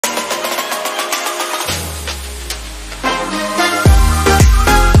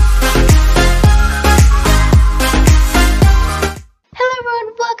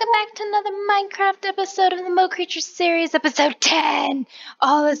series, episode 10.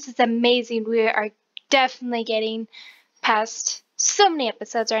 Oh, this is amazing. We are definitely getting past so many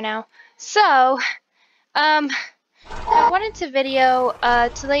episodes right now. So, I wanted to video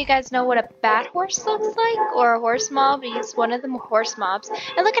to let you guys know what a bat horse looks like, or a horse mob. He's one of the horse mobs.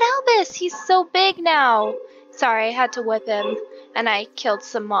 And look at Albus, he's so big now. Sorry, I had to whip him, and I killed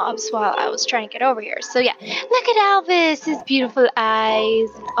some mobs while I was trying to get over here. So yeah, look at Albus, his beautiful eyes.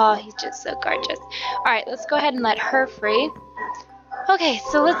 Oh, he's just so gorgeous. All right, let's go ahead and let her free. Okay,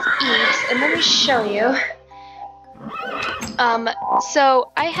 so let's eat, and let me show you.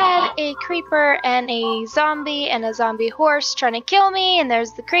 So I had a creeper and a zombie horse trying to kill me, and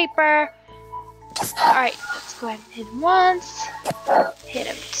there's the creeper. Alright, let's go ahead and hit him once. Hit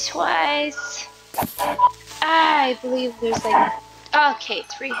him twice. I believe there's like, okay,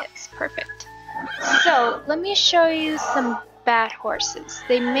 3 hits, perfect. So, let me show you some bat horses.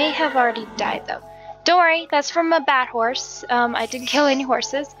 They may have already died though. Don't worry, that's from a bat horse. I didn't kill any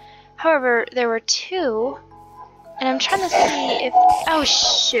horses. However, there were 2. And I'm trying to see if, oh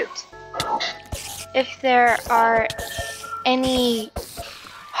shoot, if there are any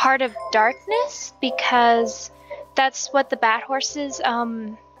Heart of Darkness, because that's what the bat horses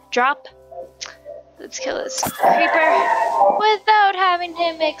drop. Let's kill this creeper without having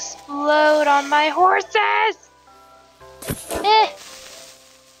him explode on my horses.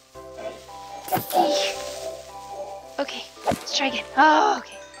 Okay, let's try again. Oh,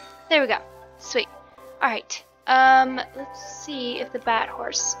 okay, there we go. Sweet. All right. Let's see if the bat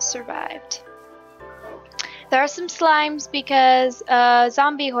horse survived. There are some slimes because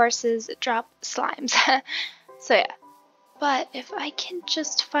zombie horses drop slimes. So yeah. But if I can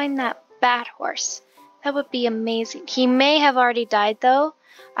just find that bat horse, that would be amazing. He may have already died though.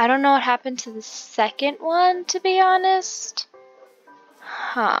 I don't know what happened to the second one, to be honest.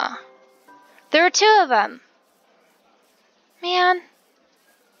 Huh. There were 2 of them. Man.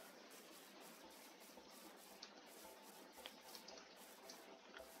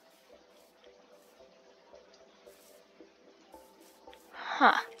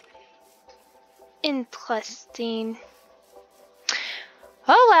 Huh. Interesting.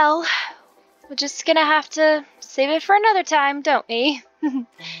 Oh well. We're just gonna have to save it for another time, don't we?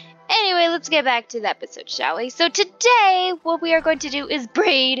 Anyway, let's get back to the episode, shall we? So today, what we are going to do is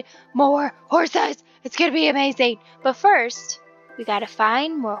breed more horses. It's gonna be amazing. But first, we gotta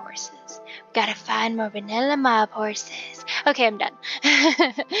find more horses. We gotta find more vanilla mob horses. Okay, I'm done.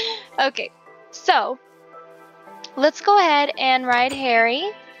 Okay, so let's go ahead and ride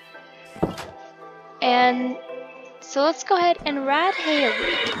Harry. And so let's go ahead and ride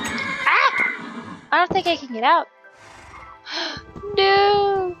Harry. Ah! I don't think I can get out.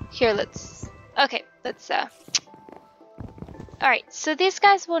 No. Here, let's. Okay, let's. Alright, so these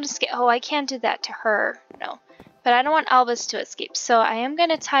guys won't escape. Oh, I can't do that to her. No. But I don't want Albus to escape. So I am going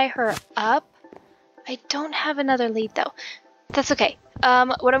to tie her up. I don't have another lead, though. That's okay.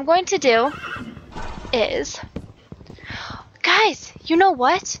 What I'm going to do is. Guys, you know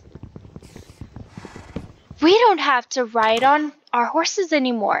what? We don't have to ride on our horses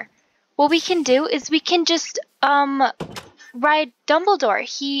anymore. What we can do is we can just ride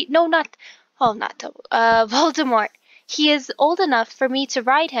Dumbledore. Not Voldemort. He is old enough for me to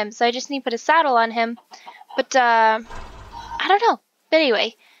ride him, so I just need to put a saddle on him. But I don't know. But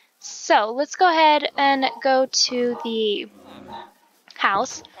anyway, so let's go ahead and go to the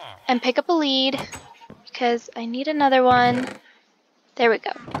house and pick up a lead, because I need another one. There we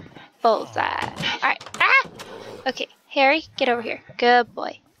go. Bullseye. Alright. Ah! Okay, Harry, get over here. Good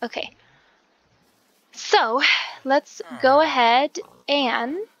boy. Okay. So, let's go ahead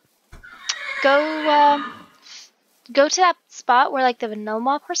and go to that spot where like the vanilla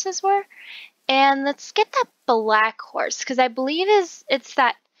mob horses were. And let's get that black horse, because I believe it's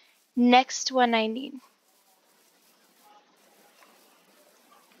that next one I need.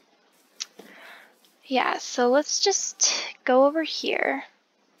 Yeah, so let's just go over here.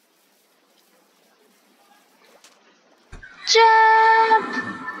 Jump!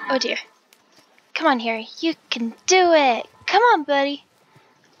 Oh dear. Come on, Harry. You can do it. Come on, buddy.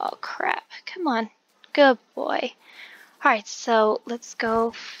 Oh, crap. Come on. Good boy. Alright, so let's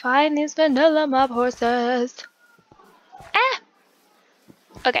go find these vanilla mob horses. Ah!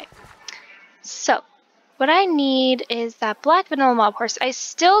 Okay. So, what I need is that black vanilla mob horse. I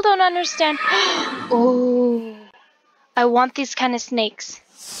still don't understand. Oh, I want these kind of snakes.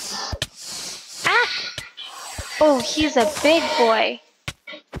 Ah! Oh, he's a big boy.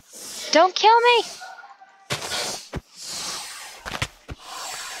 Don't kill me.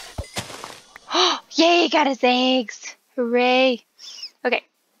 Yay, got his eggs. Hooray. Okay.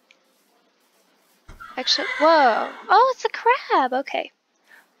 Actually, whoa. Oh, it's a crab. Okay.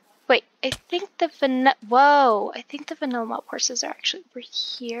 Wait, I think the whoa, I think the vanilla mop horses are actually over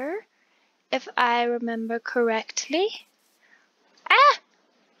here, if I remember correctly. Ah!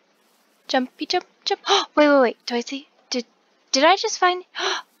 Jumpy jump jump. Oh, wait. Do I see? Did I just find?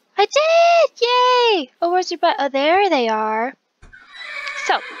 I did! Yay! Oh, where's your butt? Oh, there they are.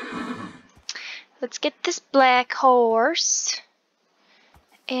 So, let's get this black horse.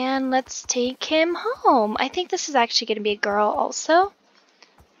 And let's take him home. I think this is actually going to be a girl also.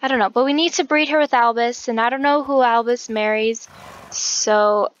 I don't know, but we need to breed her with Albus, and I don't know who Albus marries,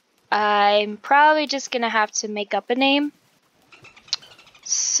 so I'm probably just going to have to make up a name.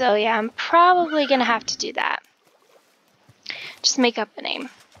 So yeah, I'm probably going to have to do that. Just make up a name.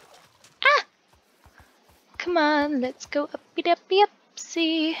 Ah! Come on, let's go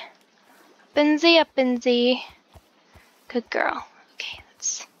uppy-uppy-upsy. Uppin'-zee. Good girl. Okay,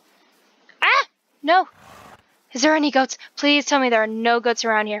 let's... Ah! No! Is there any goats? Please tell me there are no goats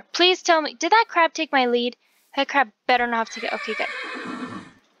around here. Please tell me. Did that crab take my lead? That crab better not have to get... Okay, good.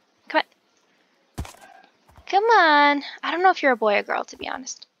 Come on. Come on. I don't know if you're a boy or girl, to be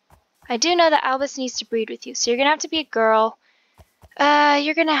honest. I do know that Albus needs to breed with you, so you're going to have to be a girl.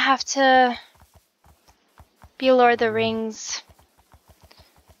 You're going to have to be a Lord of the Rings.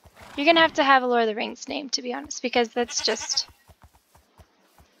 You're going to have a Lord of the Rings name, to be honest, because that's just...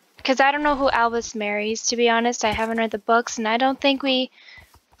 Because I don't know who Albus marries, to be honest. I haven't read the books, and I don't think the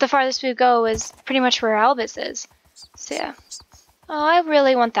farthest we go is pretty much where Albus is. So yeah. Oh, I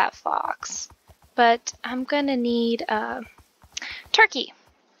really want that fox. But I'm gonna need turkey.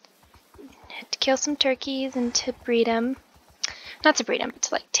 To kill some turkeys and to breed him. Not to breed him, but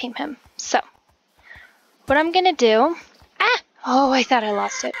to like tame him. So, what I'm gonna do... Ah! Oh, I thought I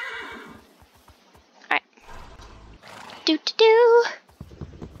lost it. Alright. Do-do-do.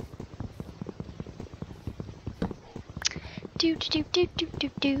 Do.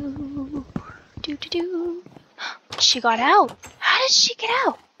 She got out. How did she get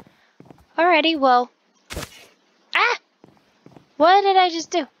out? Alrighty, well. Ah! What did I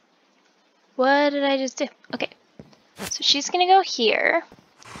just do? Okay. So she's gonna go here.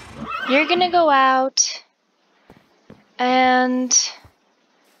 You're gonna go out. And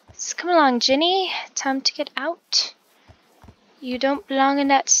just come along, Ginny. Time to get out. You don't belong in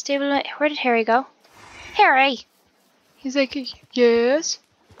that stable. Where did Harry go? Harry! He's like, yes.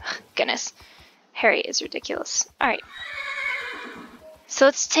 Goodness. Harry is ridiculous. Alright. So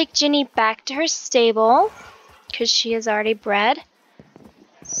let's take Ginny back to her stable, because she is already bred.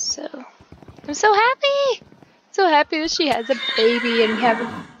 So, I'm so happy! So happy that she has a baby, and we have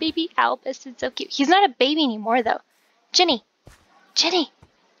a baby Albus. It's so cute. He's not a baby anymore, though. Ginny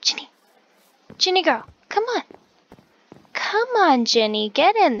girl, come on. Come on, Ginny,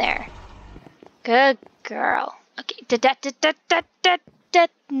 get in there. Good girl. Okay,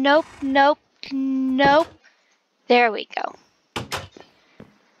 nope. There we go.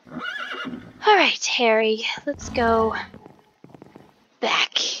 Alright, Harry, let's go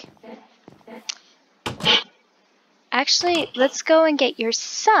back. Actually, let's go and get your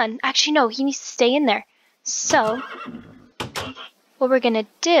son. Actually, no, he needs to stay in there. So, what we're gonna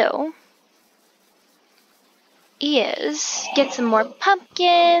do is get some more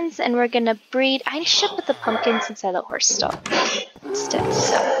pumpkins, and we're gonna breed. I should put the pumpkins inside the horse stall instead.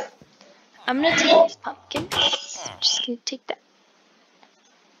 So I'm gonna take these pumpkins. I'm just gonna take that.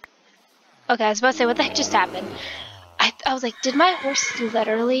 Okay, I was about to say, what the heck just happened? I was like, did my horse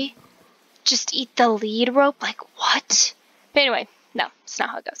literally just eat the lead rope? Like, what? But anyway, no, it's not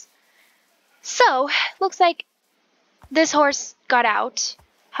how it goes. So, looks like this horse got out.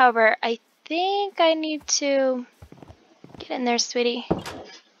 However, I think I need to get in there, sweetie.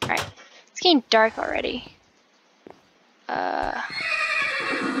 Alright, it's getting dark already.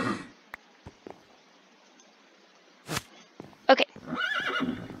 Okay.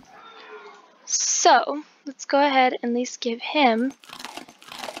 So, let's go ahead and at least give him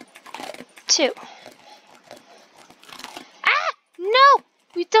 2. Ah! No!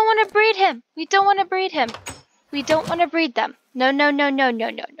 We don't want to breed him! We don't want to breed them.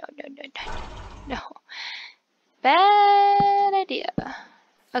 No. Bad idea.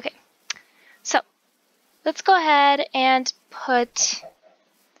 Okay. So, let's go ahead and put...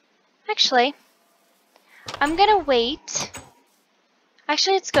 Actually, I'm gonna wait.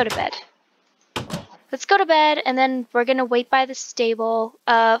 Actually, let's go to bed. Let's go to bed, and then we're gonna wait by the stable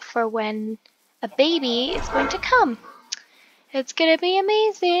for when a baby is going to come. It's gonna be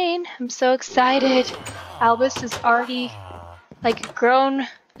amazing. I'm so excited. Albus is already like a grown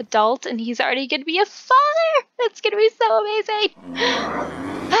adult, and he's already gonna be a father. That's gonna be so amazing.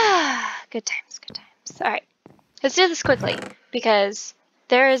 Good times. Alright, let's do this quickly, because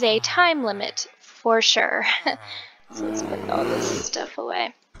there is a time limit for sure. So let's put all this stuff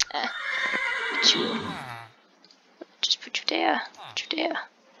away. Just put you there.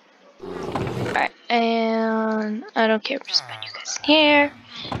 Alright, and I don't care, just put you guys in here.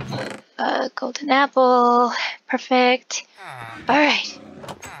 Golden apple, perfect. Alright,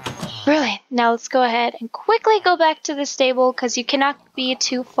 brilliant. Now let's go ahead and quickly go back to the stable, because you cannot be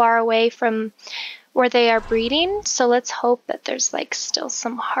too far away from where they are breeding. So let's hope that there's like still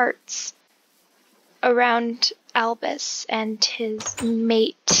some hearts around Albus and his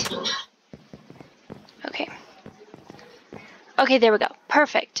mate. Okay. Okay, there we go.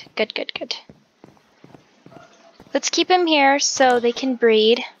 Perfect. Good. Let's keep him here so they can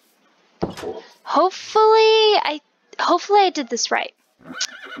breed. Hopefully I did this right.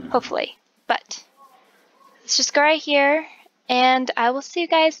 Hopefully. But let's just go right here, and I will see you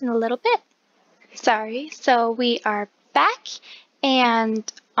guys in a little bit. Sorry. So we are back, and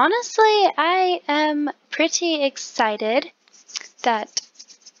honestly, I am pretty excited that...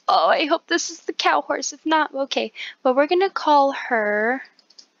 Oh, I hope this is the cow horse. If not, okay. But we're gonna call her...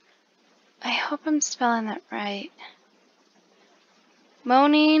 I hope I'm spelling that right.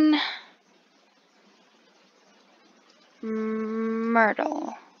 Moaning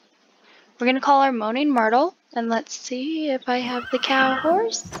Myrtle. We're gonna call her Moaning Myrtle, and let's see if I have the cow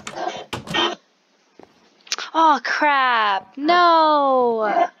horse. Oh crap!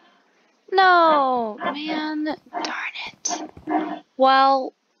 No! No! Man, darn it.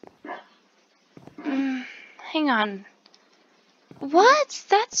 Well, hang on. What?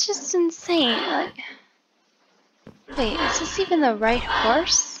 That's just insane. Like, wait, is this even the right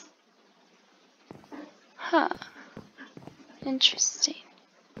horse? Huh. Interesting.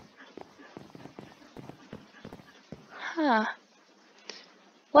 Huh.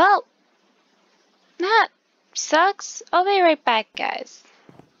 Well, that sucks. I'll be right back, guys.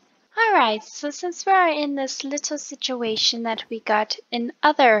 Alright, so since we're in this little situation that we got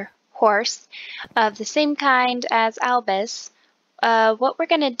another horse of the same kind as Albus, what we're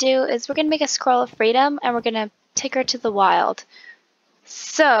going to do is we're going to make a scroll of freedom, and we're going to take her to the wild.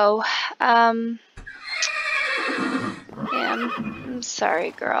 So, yeah, I'm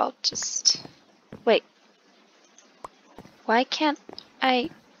sorry, girl. Just wait. Why can't I?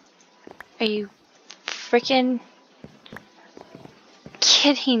 Are you freaking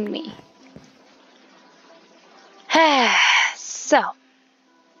kidding me? So,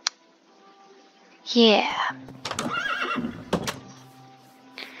 yeah.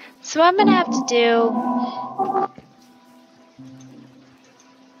 So what I'm gonna have to do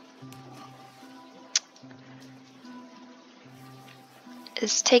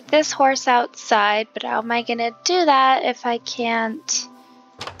is take this horse outside, but how am I gonna do that if I can't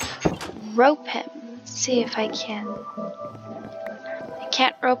rope him? Let's see if I can. I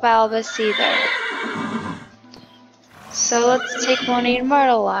can't rope Albus either. So let's take Moaning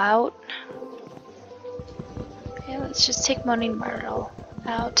Myrtle out. Okay, let's just take Moaning Myrtle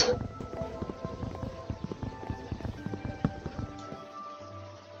out.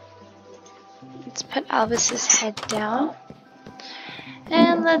 Let's put Albus's head down.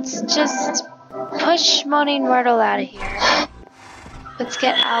 And let's just push Moaning Myrtle out of here. Let's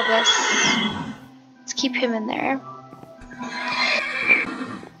get Albus. Let's keep him in there.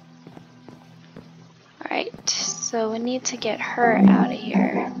 Alright, so we need to get her out of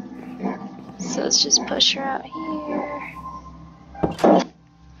here. So let's just push her out here.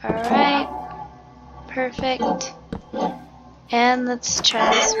 Alright, perfect. And let's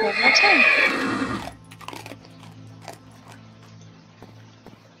try this one more time.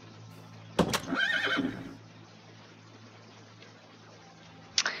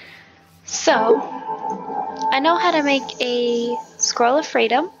 So, I know how to make a scroll of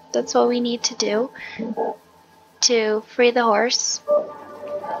freedom. That's what we need to do to free the horse.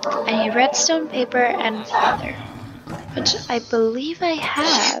 I need redstone, paper, and feather, which I believe I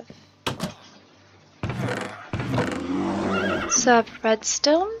have. So I have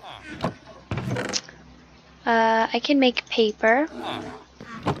redstone. I can make paper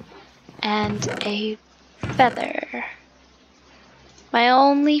and a feather. My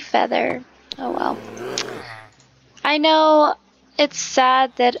only feather. Oh well. I know it's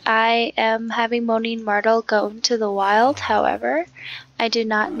sad that I am having Moaning Myrtle go into the wild. However, I do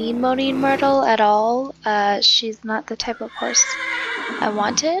not need Moaning Myrtle at all. She's not the type of horse I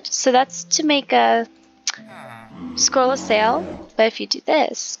wanted. So that's to make a scroll of sale. But if you do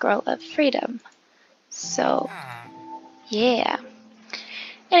this, scroll of freedom. So, yeah.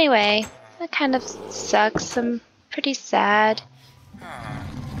 Anyway, that kind of sucks. I'm pretty sad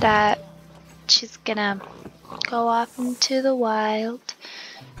that she's gonna go off into the wild.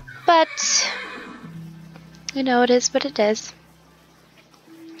 But, you know, it is what it is.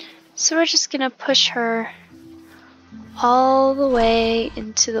 So we're just gonna push her all the way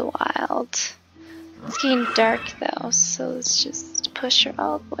into the wild. It's getting dark though, so let's just push her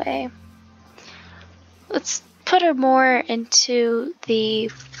all the way. Let's put her more into the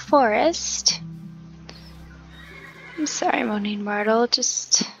forest. I'm sorry, Moaning Myrtle,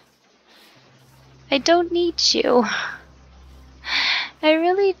 I don't need you. I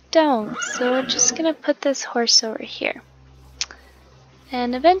really don't, so we're just gonna put this horse over here.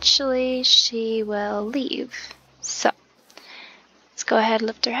 And eventually she will leave. So, let's go ahead and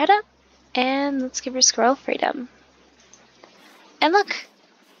lift her head up, and let's give her squirrel freedom. And look!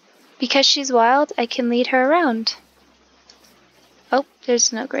 Because she's wild, I can lead her around. Oh,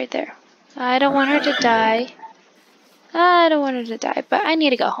 there's a note right there. I don't want her to die. I don't want her to die, but I need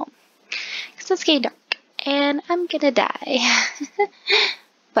to go home. Because it's getting dark, and I'm gonna die.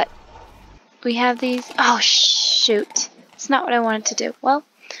 But, we have these... Oh, shoot. It's not what I wanted to do. Well,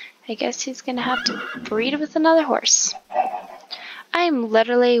 I guess he's gonna have to breed with another horse. I'm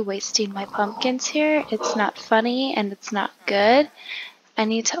literally wasting my pumpkins here. It's not funny, and it's not good. I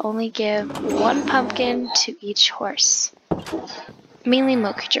need to only give 1 pumpkin to each horse. Mainly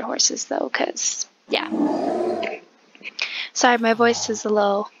milk creature horses though, because, yeah. Sorry, my voice is a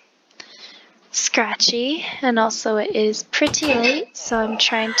little scratchy, and also it is pretty late, so I'm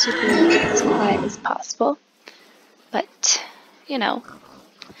trying to be as quiet as possible. But, you know,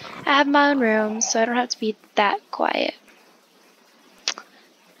 I have my own room, so I don't have to be that quiet.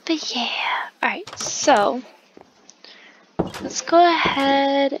 But yeah, alright, so... let's go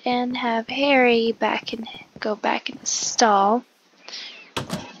ahead and have Harry go back in the stall.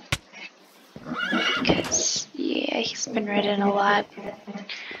 Because, yeah, he's been ridden a lot.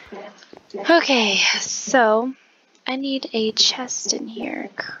 Okay, so I need a chest in here.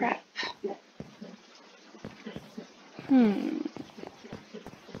 Crap.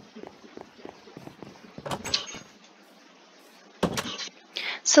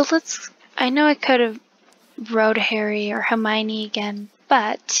 So I know I could have rode Harry or Hermione again,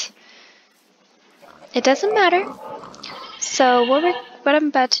 but it doesn't matter. So what I'm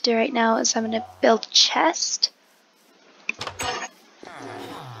about to do right now is I'm going to build a chest.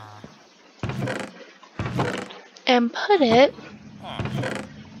 And put it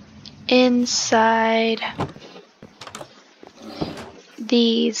inside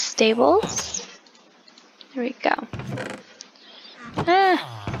these stables. There we go.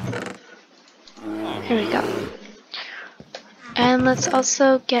 Here we go. And let's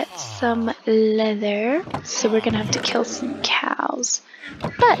also get some leather. So we're gonna have to kill some cows.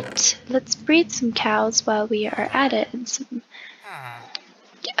 But let's breed some cows while we are at it, and some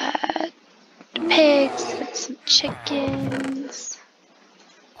pigs and some chickens.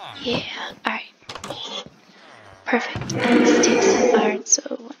 Yeah, alright. Perfect. And let's take some iron. So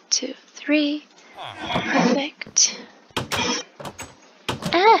 1, 2, 3. Perfect.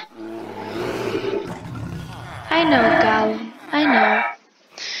 Ah! I know, Gollum. I know.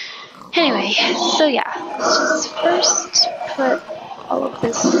 Anyway, so yeah, let's just first put all of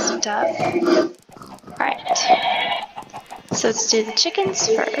this stuff. Alright. So let's do the chickens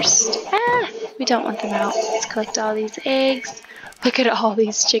first. We don't want them out. Let's collect all these eggs. Look at all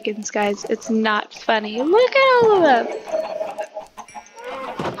these chickens, guys. It's not funny. Look at all of them.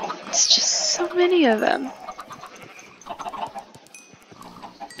 It's just so many of them.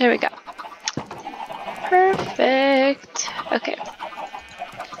 There we go. Perfect. Okay.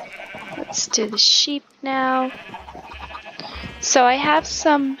 Let's do the sheep now. So I have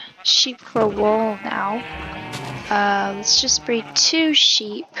some sheep for wool now. Let's just breed 2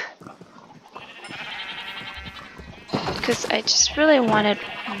 sheep. Because I just really wanted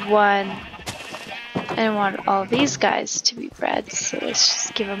 1. I didn't want all these guys to be bred, so let's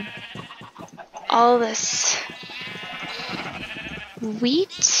just give them all this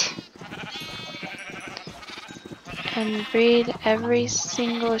wheat. And breed every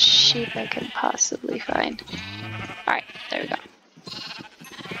single sheep I can possibly find. Alright, there we go.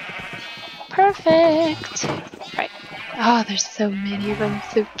 Perfect! Right. Oh, there's so many of them,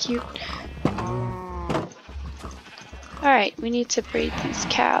 so cute. Alright, we need to breed these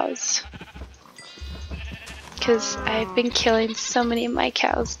cows. Because I've been killing so many of my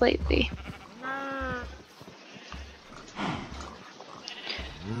cows lately.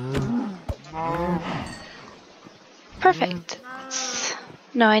 Perfect.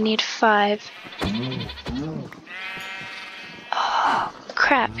 No, I need 5. Oh,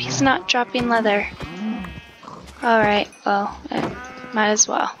 crap. He's not dropping leather. Alright, well, I might as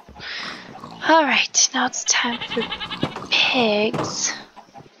well. Alright, now it's time for pigs.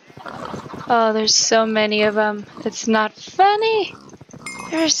 Oh, there's so many of them. It's not funny.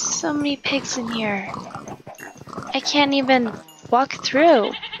 There's so many pigs in here. I can't even walk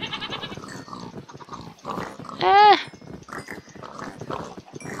through. Ah.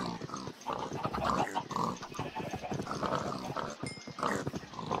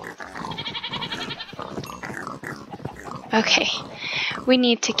 Okay, we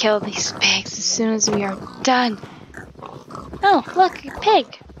need to kill these pigs as soon as we are done. Oh, look, a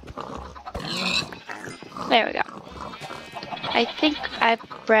pig. There we go. I think I've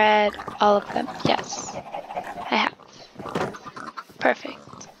bred all of them. Yes, I have.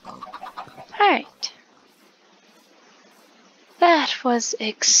 Perfect. Alright. That was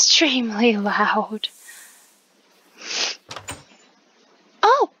extremely loud.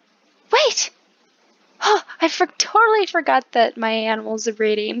 Oh, wait! Oh, I totally forgot that my animals are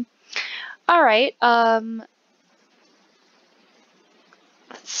breeding. Alright, let's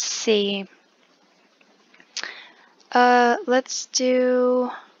see. Let's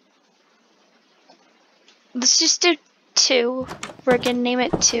just do 2. We're gonna name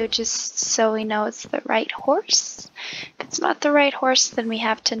it 2 just so we know it's the right horse. If it's not the right horse, then we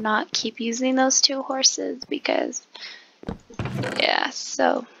have to not keep using those 2 horses because, yeah,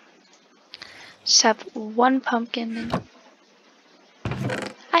 so just have 1 pumpkin and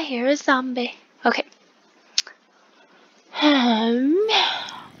I hear a zombie. Okay.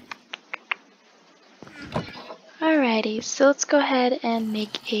 Alrighty, so let's go ahead and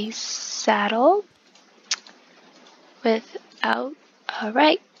make a saddle without,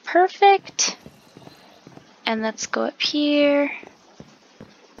 alright, perfect. And let's go up here.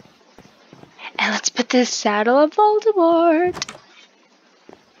 And let's put this saddle on Voldemort.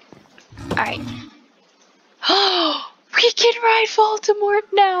 Alright. Oh, we can ride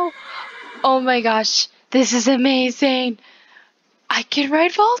Voldemort now. Oh my gosh, this is amazing. I can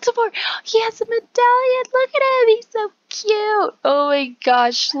ride Voldemort. He has a medallion. Look at him. He's so cute. Oh my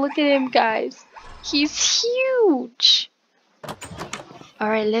gosh, look at him, guys. He's huge.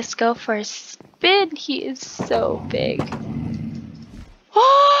 Alright, let's go for a spin. He is so big.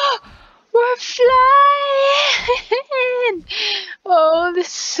 Oh, we're flying. Oh,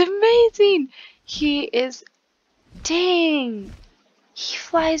 this is amazing. He is, dang. He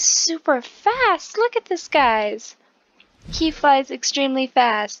flies super fast. Look at this, guys. He flies extremely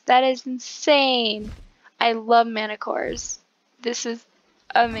fast. That is insane. I love manicores. This is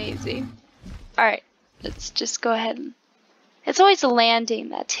amazing. Alright, let's just go ahead and... It's always a landing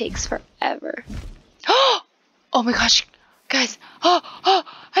that takes forever. Oh my gosh, guys.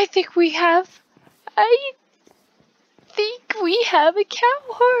 I think we have a cow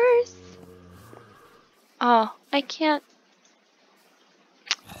horse. Oh, I can't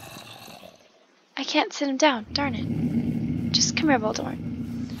sit him down. Darn it. Just come here, Voldemort.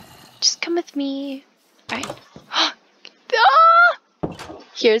 Just come with me. Alright. Ah!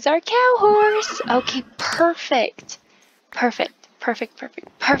 Here's our cow horse. Okay, perfect. Perfect.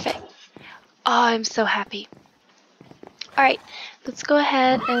 Oh, I'm so happy. Alright, let's go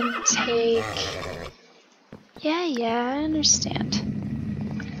ahead and take... Yeah, I understand.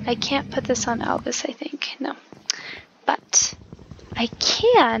 I can't put this on Albus, I think. No. But I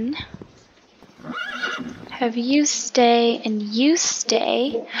can have you stay and you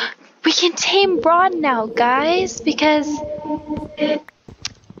stay. We can tame Braun now, guys, because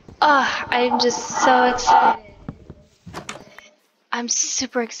I'm just so excited. I'm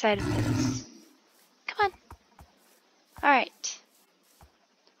super excited for this. Come on. Alright.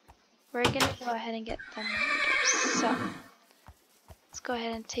 We're gonna go ahead and get them later. So let's go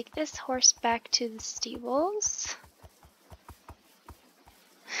ahead and take this horse back to the stables.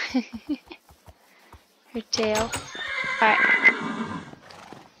 Her tail. Alright.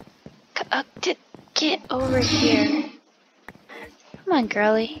 Get over here. Come on,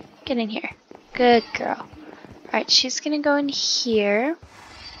 girly. Get in here. Good girl. Alright, she's gonna go in here.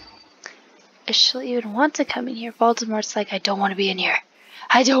 If she'll even want to come in here. Voldemort's like, I don't want to be in here.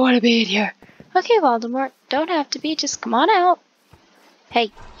 I don't want to be in here. Okay, Voldemort. Don't have to be. Just come on out.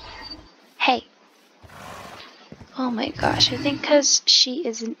 Hey. Hey. Oh my gosh. I think because she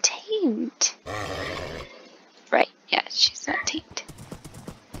isn't tamed. Right. Yeah, she's not tamed.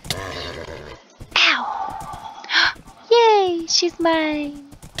 Ow. Yay. She's mine.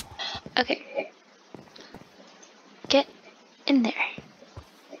 Okay. Get in there.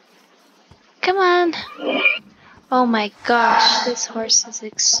 Come on. Oh my gosh, this horse is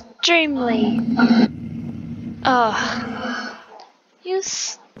extremely... Oh, you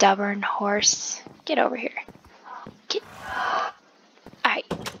stubborn horse. Get over here. Get...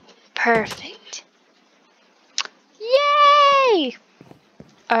 Alright, Perfect. Yay!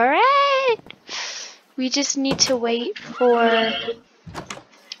 Alright. We just need to wait for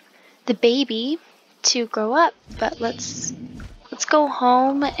the baby to grow up. But let's go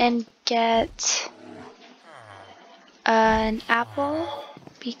home and get an apple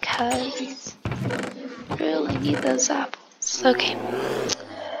because I really need those apples. Okay.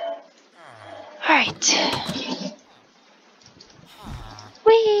 Alright.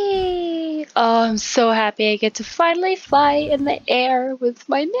 Whee! Oh, I'm so happy I get to finally fly in the air with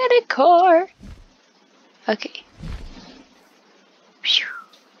my manicore. Okay.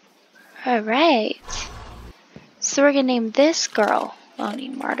 Alright. So we're gonna name this girl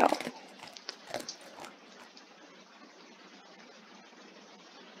Moaning Myrtle.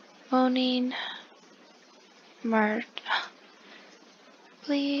 Moaning Myrtle.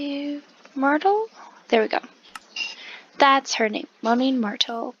 Myrtle? There we go. That's her name. Moaning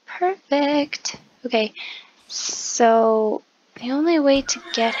Myrtle. Perfect. Okay. So the only way to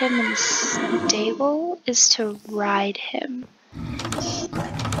get him in the stable is to ride him.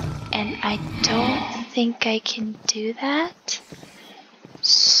 And I don't think I can do that.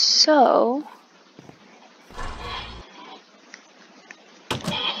 So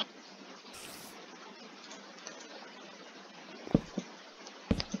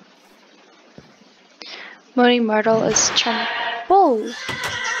Moaning Myrtle is trying to... Whoa!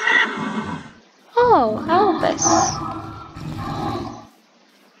 Oh, Albus.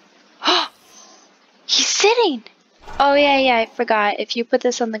 He's sitting! Oh yeah, I forgot. If you put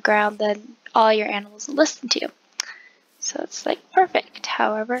this on the ground, then all your animals will listen to you. So it's like perfect.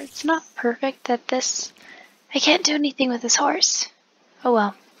 However, it's not perfect that this... I can't do anything with this horse. Oh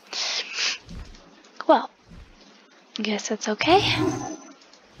well. Well, I guess that's okay.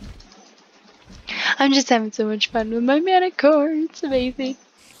 I'm just having so much fun with my manicore. It's amazing.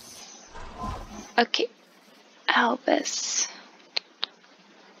 Okay. Albus.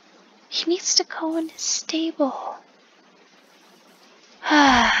 He needs to go in his stable.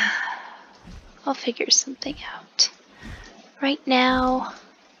 I'll figure something out. Right now,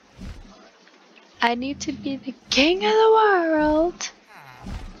 I need to be the king of the world.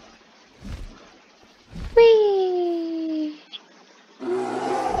 Whee!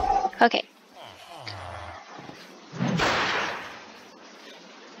 Okay.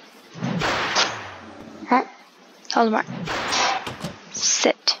 Huh? Voldemort.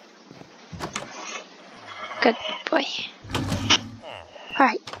 Sit. Good boy.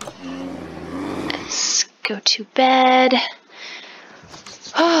 Alright. Let's go to bed.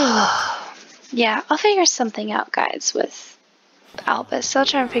 Oh, yeah, I'll figure something out, guys, with Albus. I'll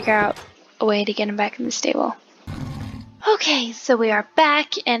try and figure out a way to get him back in the stable. Okay, so we are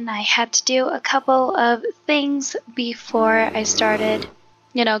back, and I had to do a couple of things before I started,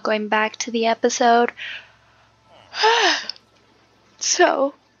 going back to the episode.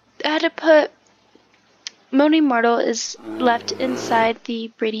 So, I had to put Moaning Myrtle is left inside the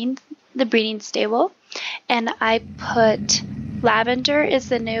breeding stable, and I put Lavender is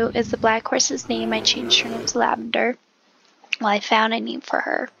the black horse's name. I changed her name to Lavender. Well, I found a name for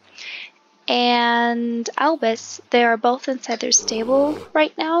her. And Albus, they are both inside their stable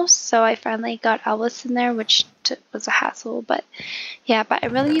right now, so I finally got Albus in there, which was a hassle, but yeah, but I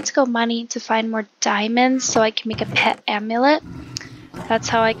really need to go mining to find more diamonds so I can make a pet amulet. That's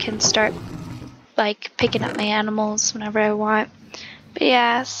how I can start like picking up my animals whenever I want. But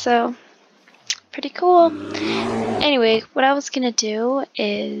yeah, so pretty cool. Anyway, what I was gonna do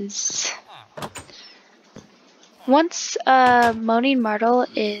is once Moaning Myrtle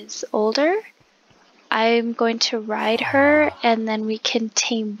is older, I'm going to ride her and then we can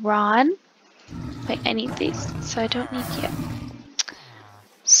tame Ron. Wait, I need these, so I don't need you.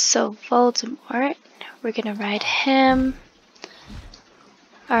 So Voldemort, we're gonna ride him.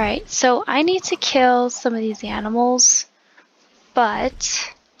 Alright, so I need to kill some of these animals,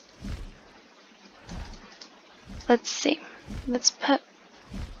 but let's see. Let's put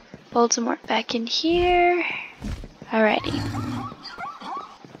Voldemort back in here. Alrighty.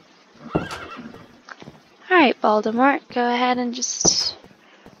 Alright, Voldemort, go ahead and just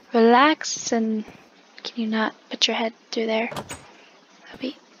relax, and can you not put your head through there? That'd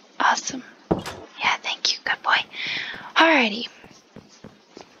be awesome. Yeah, thank you, good boy. Alrighty.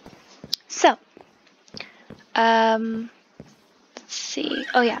 So, let's see.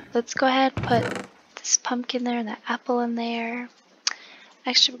 Oh yeah, let's go ahead and put this pumpkin there and that apple in there.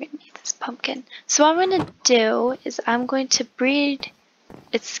 Actually, we're gonna need this pumpkin. So what I'm gonna do is I'm going to breed.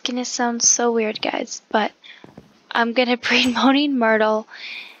 It's gonna sound so weird, guys, but I'm gonna breed Moaning Myrtle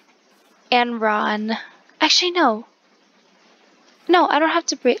and Ron. Actually, no. No, I don't have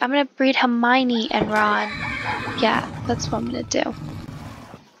to breed. I'm gonna breed Hermione and Ron. Yeah, that's what I'm gonna do.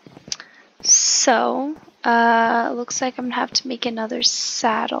 So, looks like I'm gonna have to make another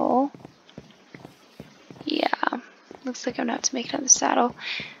saddle. Yeah, looks like I'm gonna have to make another saddle.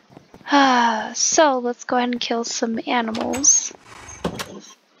 So, let's go ahead and kill some animals.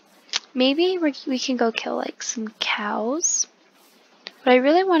 Maybe we can go kill like some cows. What I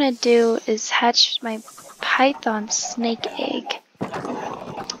really want to do is hatch my python snake egg,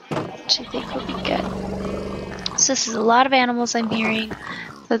 which I think will be good. So this is a lot of animals I'm hearing.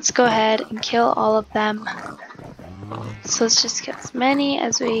 Let's go ahead and kill all of them. So let's just kill as many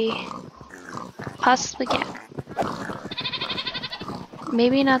as we possibly can.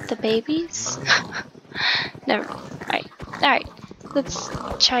 Maybe not the babies? Never mind. Alright. Let's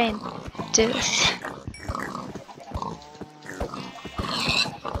try and do this.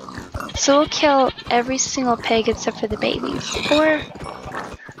 So we'll kill every single pig except for the babies. Or...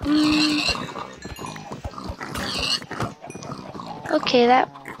 okay, that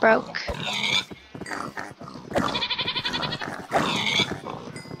broke.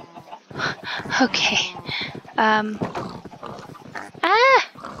 Okay.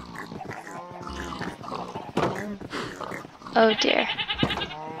 Oh dear.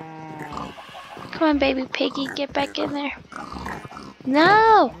 Come on, baby piggy, get back in there.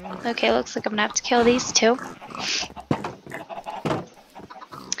 No! Okay, looks like I'm gonna have to kill these two.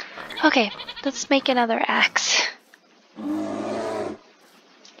 Okay, let's make another axe.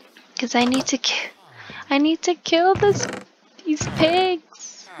 Because I need to kill these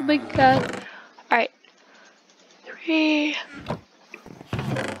pigs. Oh my god. Alright. 3,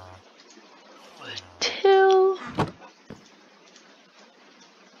 2.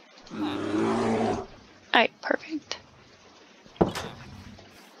 Alright, perfect.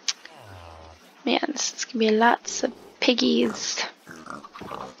 Man, this is gonna be lots of piggies.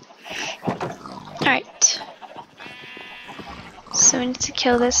 Alright. So we need to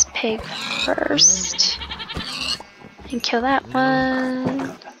kill this pig first. And kill that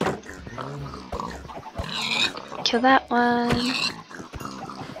one. Kill that one.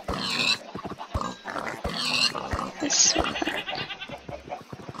 This one.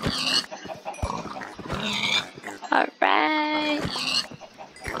 Alright.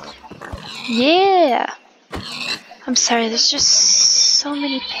 Yeah! I'm sorry, there's just so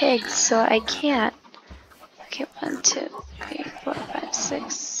many pigs, so I can't. Okay, 1, 2, 3, 4, 5,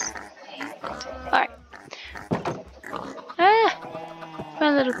 6, 8. Alright. Ah!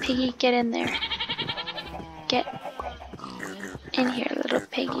 My little piggy, get in there. Get in here, little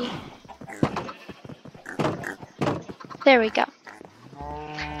piggy. There we go.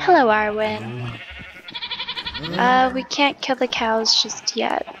 Hello, Arwen. We can't kill the cows just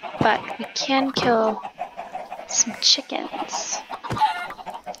yet, but we can kill some chickens.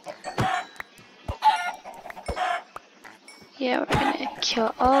 Yeah, we're gonna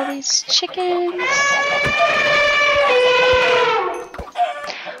kill all these chickens.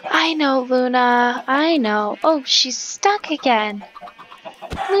 I know, Luna. I know. Oh, she's stuck again.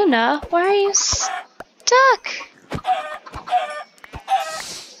 Luna, why are you stuck?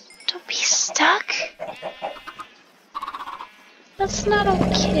 Don't be stuck. That's not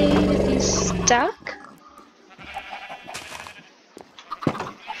okay to be stuck.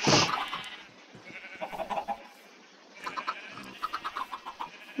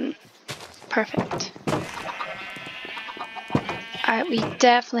 Perfect. Alright, we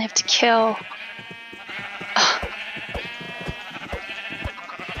definitely have to kill.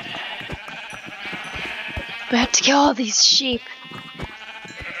 We have to kill all these sheep.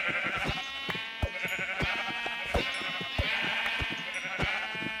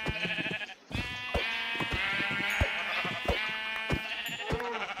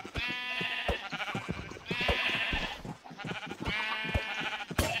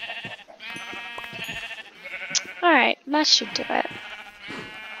 Alright, that should do it.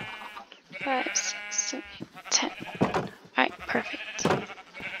 5, 6, 7, 8, 10. Alright, perfect.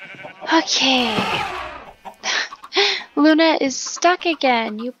 Okay. Luna is stuck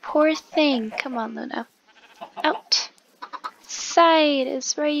again, you poor thing. Come on, Luna. Out. Side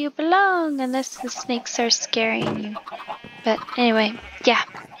is where you belong, unless the snakes are scaring you. But anyway, yeah.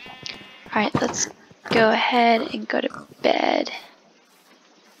 Alright, let's go ahead and go to bed.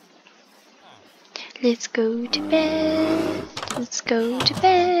 Let's go to bed. Let's go to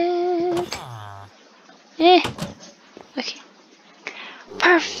bed. Okay.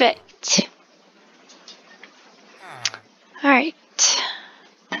 Perfect. Alright.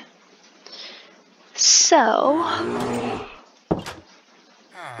 So.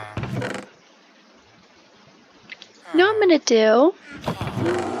 No! I'm gonna do,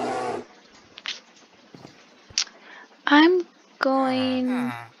 I'm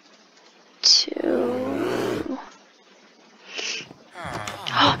going to,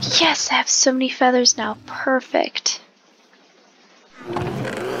 oh yes, I have so many feathers now, perfect.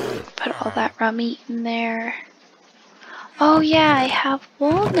 Put all that raw meat in there. Oh yeah, I have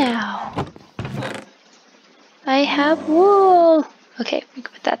wool now. I have wool. Okay, we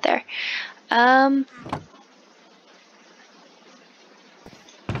can put that there. You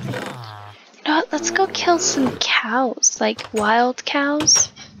know what? Let's go kill some cows, like wild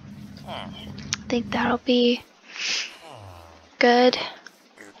cows. I think that'll be good.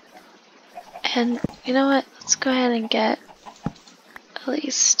 And you know what? Let's go ahead and get at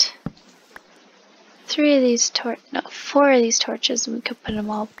least 4 of these torches, and we could put them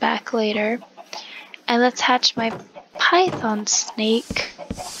all back later. And let's hatch my python snake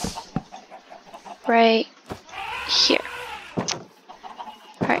right here.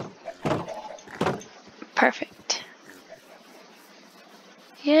 Alright. Perfect.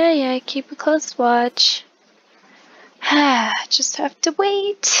 Yeah, keep a close watch. Just have to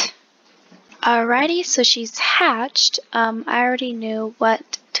wait. Alrighty, so she's hatched. I already knew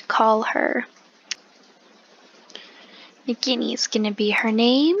what to call her. Nagini is gonna be her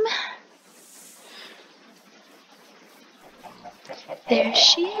name. There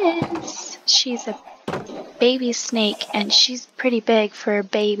she is. She's a baby snake, and she's pretty big for a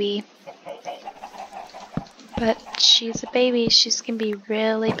baby. But she's a baby, she's gonna be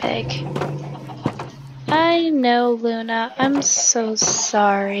really big. I know, Luna, I'm so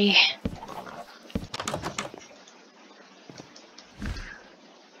sorry.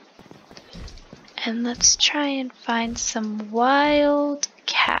 And let's try and find some wild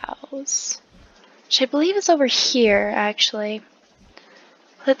cows. Which I believe is over here, actually.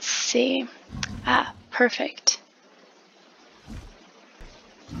 Let's see. Ah, perfect.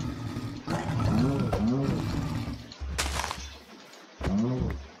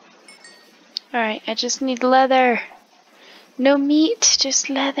 Alright, I just need leather. No meat, just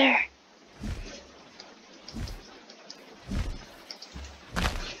leather.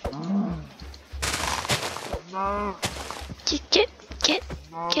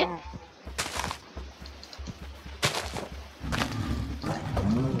 Get.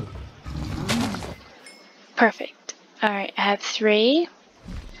 Perfect. Alright, I have 3.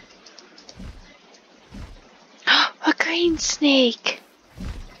 A green snake!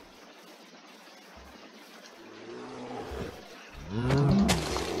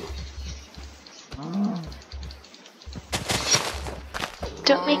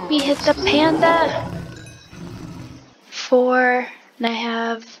 Don't make me hit the panda! 4, and I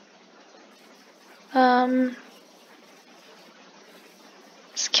have,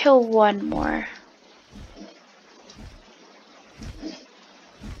 let's kill 1 more.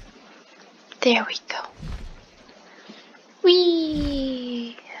 There we go.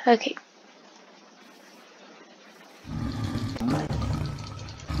 Whee! Okay.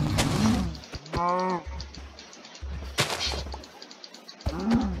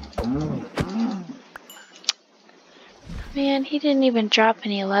 Man, he didn't even drop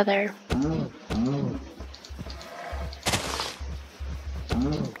any leather.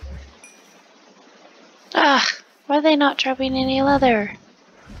 Ah, why are they not dropping any leather?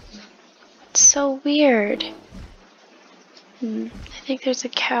 It's so weird. I think there's a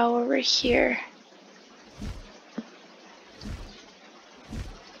cow over here.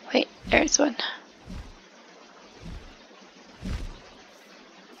 Wait, there's one.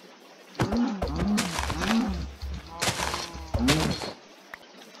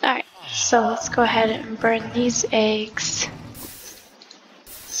 Alright, so let's go ahead and burn these eggs.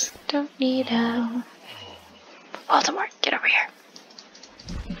 Don't need them. Voldemort, get over here.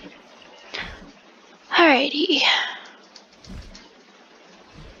 Alrighty.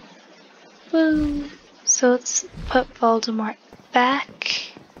 Boom. So let's put Voldemort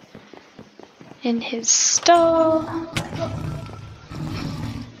back in his stall.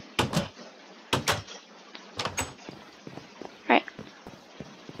 Right.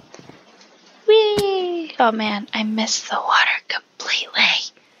 Whee! Oh man, I missed the water completely.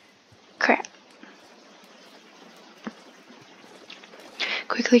 Crap.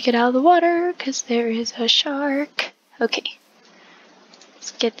 Quickly get out of the water, because there is a shark. Okay.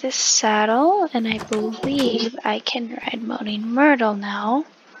 Let's get this saddle, and I believe I can ride Moaning Myrtle now.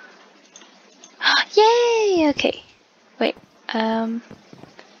 Yay! Okay. Wait,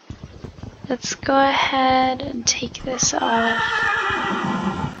 let's go ahead and take this off.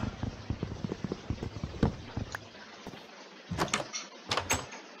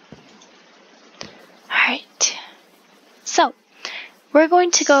 Alright. we're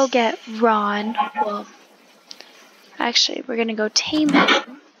going to go get Ron. Well, actually, we're gonna go tame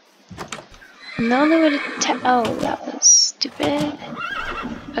him. And the only way to oh, that was stupid.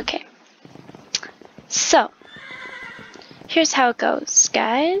 Okay. So, here's how it goes,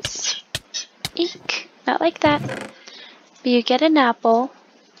 guys. Eek. Not like that. But you get an apple.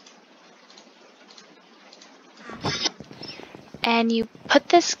 And you put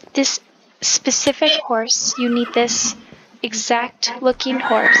this specific horse. You need this exact looking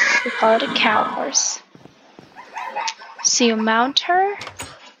horse. We call it a cow horse. So you mount her.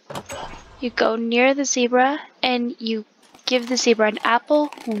 You go near the zebra and you give the zebra an apple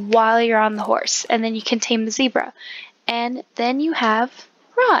while you're on the horse, and then you can tame the zebra. And then you have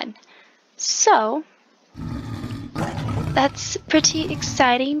Ron. So, that's pretty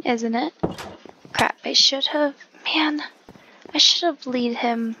exciting, isn't it? Crap, I should have lead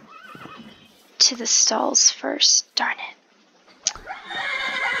him to the stalls first, darn it.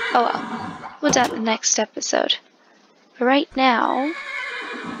 Oh well, we'll do that in the next episode. But right now,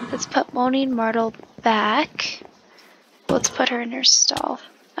 let's put Moaning Myrtle back. Let's put her in her stall.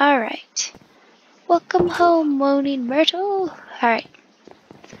 Alright. Welcome home, Moaning Myrtle. Alright.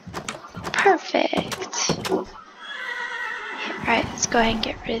 Perfect. Alright, let's go ahead and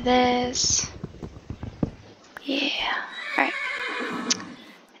get rid of this. Yeah. Alright.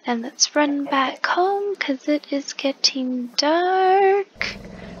 And let's run back home because it is getting dark.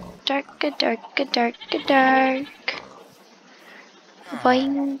 Dark, dark, dark, dark.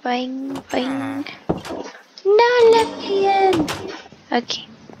 Boing, boing, boing. No, let me in. Okay.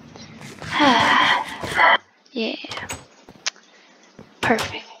 Yeah.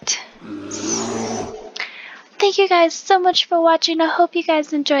 Perfect. Thank you guys so much for watching. I hope you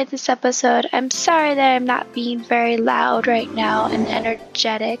guys enjoyed this episode. I'm sorry that I'm not being very loud right now and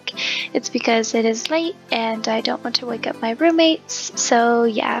energetic. It's because it is late and I don't want to wake up my roommates. So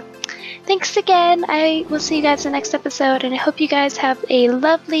yeah. Thanks again. I will see you guys in the next episode and I hope you guys have a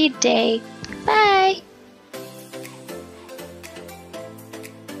lovely day.